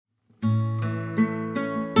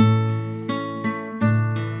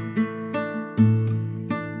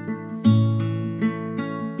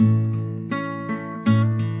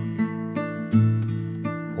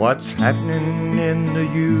What's happening in the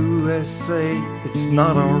USA? It's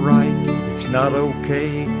not alright, it's not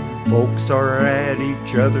okay. Folks are at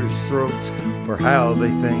each other's throats for how they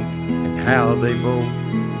think and how they vote.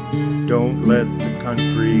 Don't let the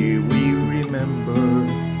country we remember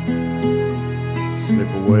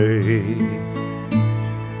slip away.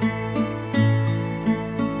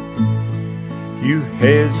 You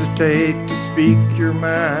hesitate to speak your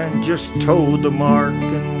mind, just toe the mark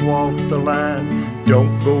and walk the line.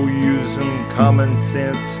 Don't go using common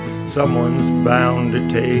sense, someone's bound to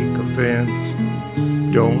take offense.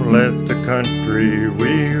 Don't let the country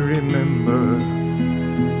we remember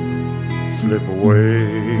slip away.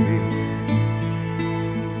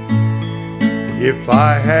 If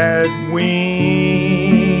I had wings,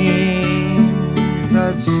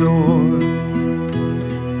 I'd soar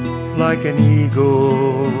like an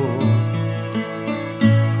eagle.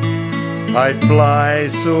 I'd fly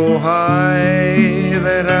so high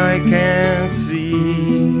that I can't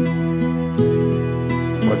see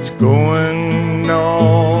what's going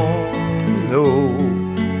on below.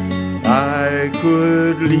 I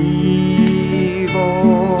could leave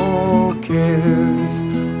all cares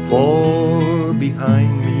far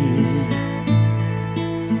behind me,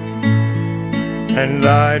 and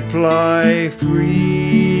I'd fly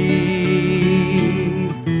free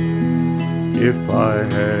if I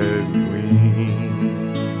had wings.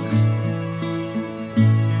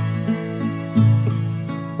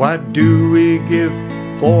 Why do we give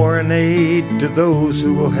foreign aid to those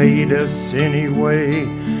who will hate us anyway?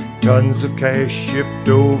 Tons of cash shipped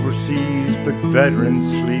overseas, but veterans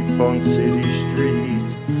sleep on city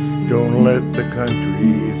streets. Don't let the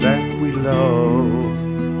country that we love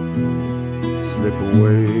slip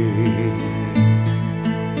away.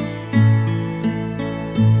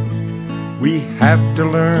 We have to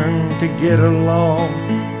learn to get along.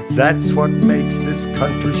 That's what makes this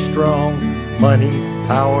country strong. Money,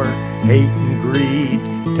 power, hate and greed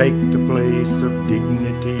take the place of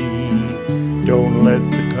dignity. Don't let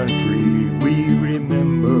the country we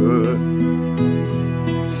remember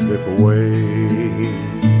slip away.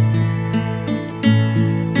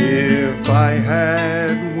 If I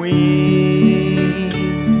had wings,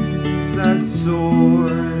 I'd soar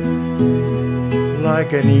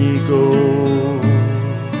like an eagle.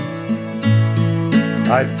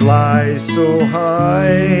 I'd fly so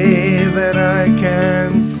high that I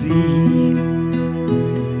can't see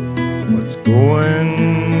what's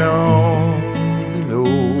going on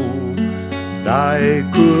below. I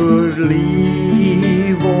could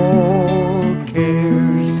leave all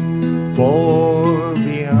cares far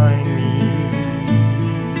behind me,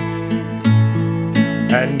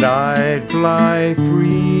 and I'd fly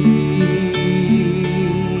free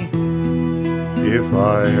if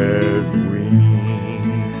I had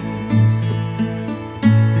wings,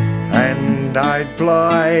 and I'd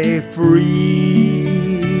fly free